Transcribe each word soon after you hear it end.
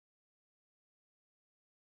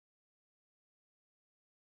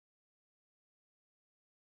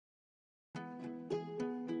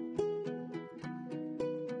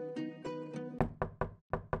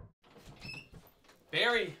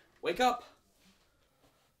Barry, wake up.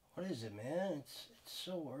 What is it, man? It's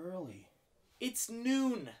so early. It's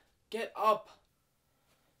noon. Get up.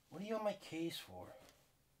 What are you on my case for?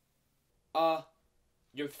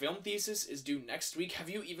 Your film thesis is due next week. Have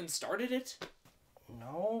you even started it?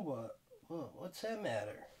 No, but what's that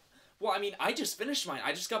matter? Well, I mean, I just finished mine.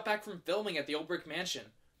 I just got back from filming at the Old Brick Mansion.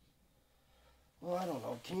 Well, I don't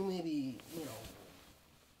know. Can you maybe,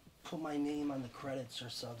 put my name on the credits or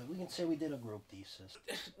something? We can say we did a group thesis.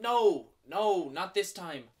 No, not this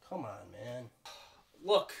time. Come on, man.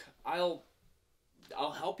 Look, I'll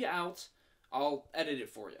help you out. I'll edit it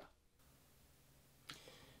for you.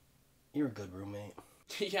 You're a good roommate.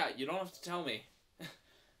 Yeah, you don't have to tell me.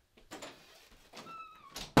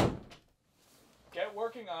 Get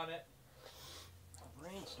working on it.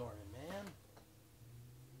 Brainstorming, man.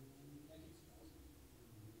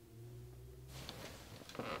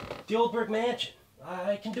 The Old Brick Mansion.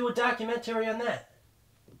 I can do a documentary on that.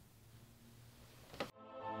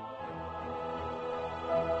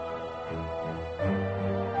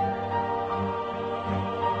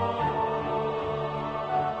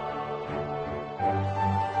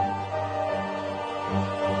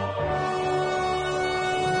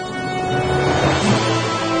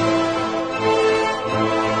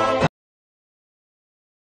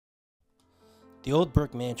 The Old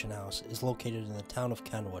Brick Mansion House is located in the town of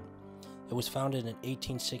Kenwood. It was founded in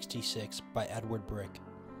 1866 by Edward Brick.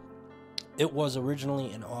 It was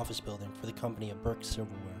originally an office building for the company of Brick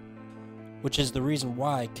Silverware, which is the reason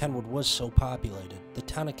why Kenwood was so populated. The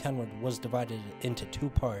town of Kenwood was divided into two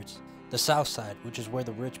parts: the south side, which is where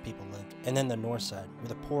the rich people lived, and then the north side, where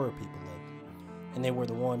the poorer people lived, and they were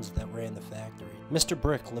the ones that ran the factory. Mr.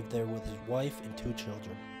 Brick lived there with his wife and 2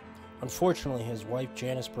 children. Unfortunately, his wife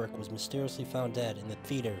Janice Brick was mysteriously found dead in the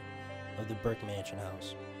theater of the Brick Mansion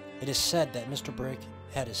House. It is said that Mr. Brick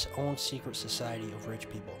had his own secret society of rich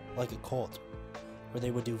people, like a cult, where they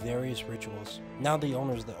would do various rituals. Now the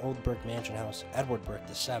owners of the Old Brick Mansion House, Edward Brick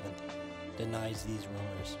VII, denies these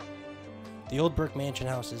rumors. The Old Brick Mansion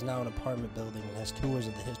House is now an apartment building and has tours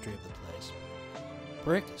of the history of the place.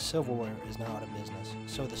 Brick Silverware is now out of business,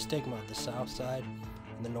 so the stigma of the south side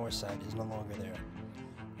and the north side is no longer there.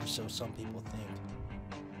 Or so some people think.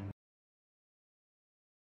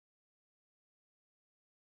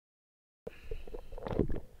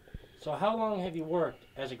 So how long have you worked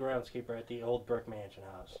as a groundskeeper at the Old Brick Mansion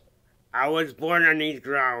House? I was born on these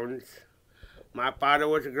grounds. My father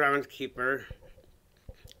was a groundskeeper.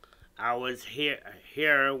 I was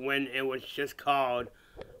here when it was just called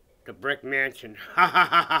the Brick Mansion.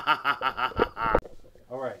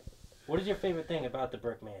 Alright. What is your favorite thing about the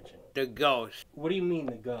Brick Mansion? The ghost. What do you mean,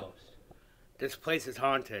 the ghost? This place is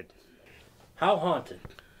haunted. How haunted?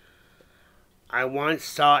 I once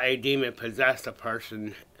saw a demon possess a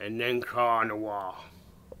person and then crawl on the wall.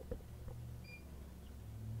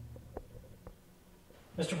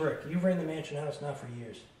 Mr. Brick, you've ran the Mansion House now for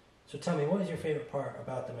years. So tell me, what is your favorite part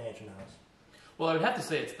about the Mansion House? Well, I would have to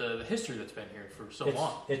say it's the history that's been here for so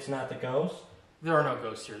long. It's not the ghost? There are no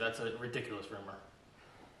ghosts here. That's a ridiculous rumor.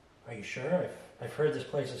 Are you sure? I've heard this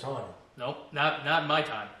place is haunted. Nope, not in my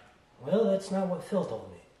time. Well, that's not what Phil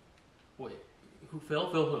told me. Wait, who,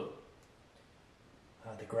 Phil? Phil who?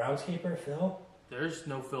 The groundskeeper, Phil? There's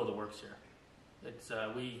no Phil that works here. It's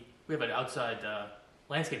we have an outside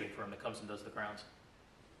landscaping firm that comes and does the grounds.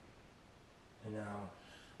 No.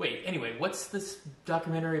 Wait, anyway, what's this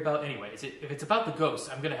documentary about anyway? If it's about the ghosts,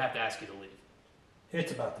 I'm going to have to ask you to leave.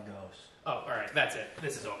 It's about the ghost. Oh, alright, that's it.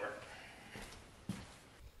 This is over.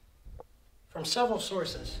 From several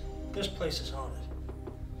sources, this place is haunted.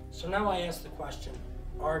 So now I ask the question,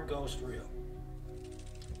 are ghosts real?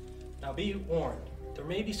 Now be warned, there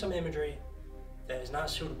may be some imagery that is not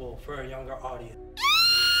suitable for a younger audience.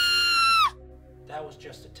 That was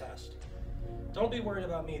just a test. Don't be worried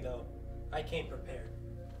about me though, I came prepared.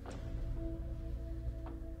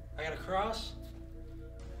 I got a cross,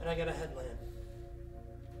 and I got a headlamp.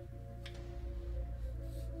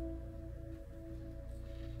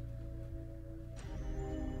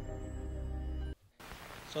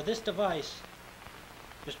 So this device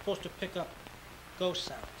is supposed to pick up ghost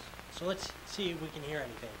sounds. So let's see if we can hear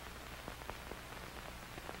anything.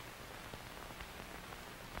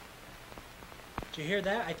 Did you hear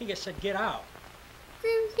that? I think it said get out.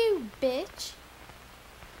 Screw you, bitch.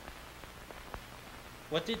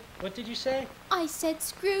 What did you say? I said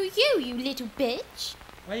screw you, you little bitch.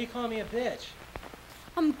 Why are you calling me a bitch?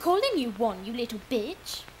 I'm calling you one, you little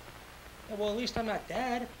bitch. Yeah, well, at least I'm not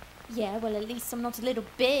dead. Yeah, well, at least I'm not a little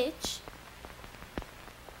bitch.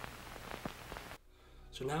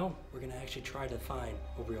 So now we're going to actually try to find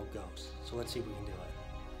a real ghost. So let's see if we can do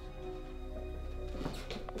it.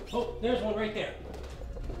 Oh, there's one right there.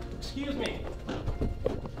 Excuse me.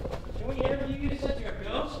 Can we interview you since you're a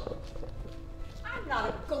ghost? I'm not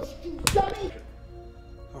a ghost, you dummy!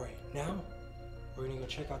 Alright, now we're gonna go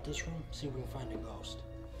check out this room, see if we can find a ghost.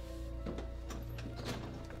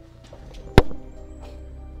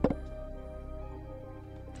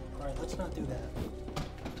 Alright, let's not do that.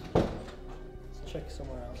 Let's check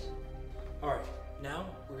somewhere else. Alright, now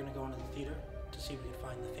we're gonna go into the theater to see if we can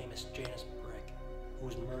find the famous Janice Brick, who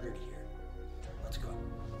was murdered here. Let's go.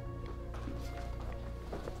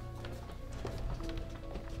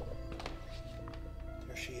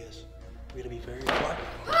 There she is. We're gonna be very quiet.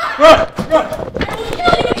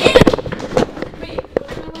 Wait,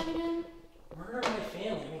 what am I letting in? Murder my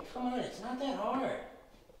family. I mean, come on, it's not that hard.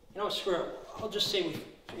 You know, screw it. I'll just say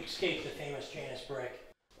we escaped the famous Janice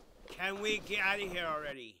Brick. Can we get out of here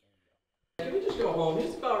already? Can we just go home?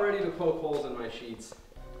 He's about ready to poke holes in my sheets.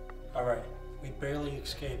 All right, we barely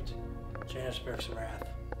escaped Janice Brick's wrath,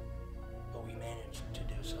 but we managed to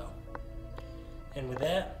do so. And with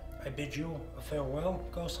that, I bid you a farewell,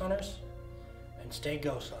 ghost hunters, and stay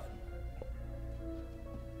ghost hunting.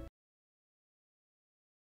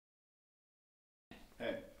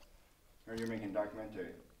 Hey, heard you're making a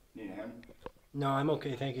documentary. Need a hand? No, I'm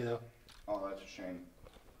okay, thank you, though. Oh, that's a shame.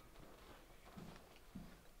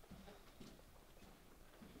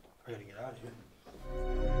 I gotta get out of here.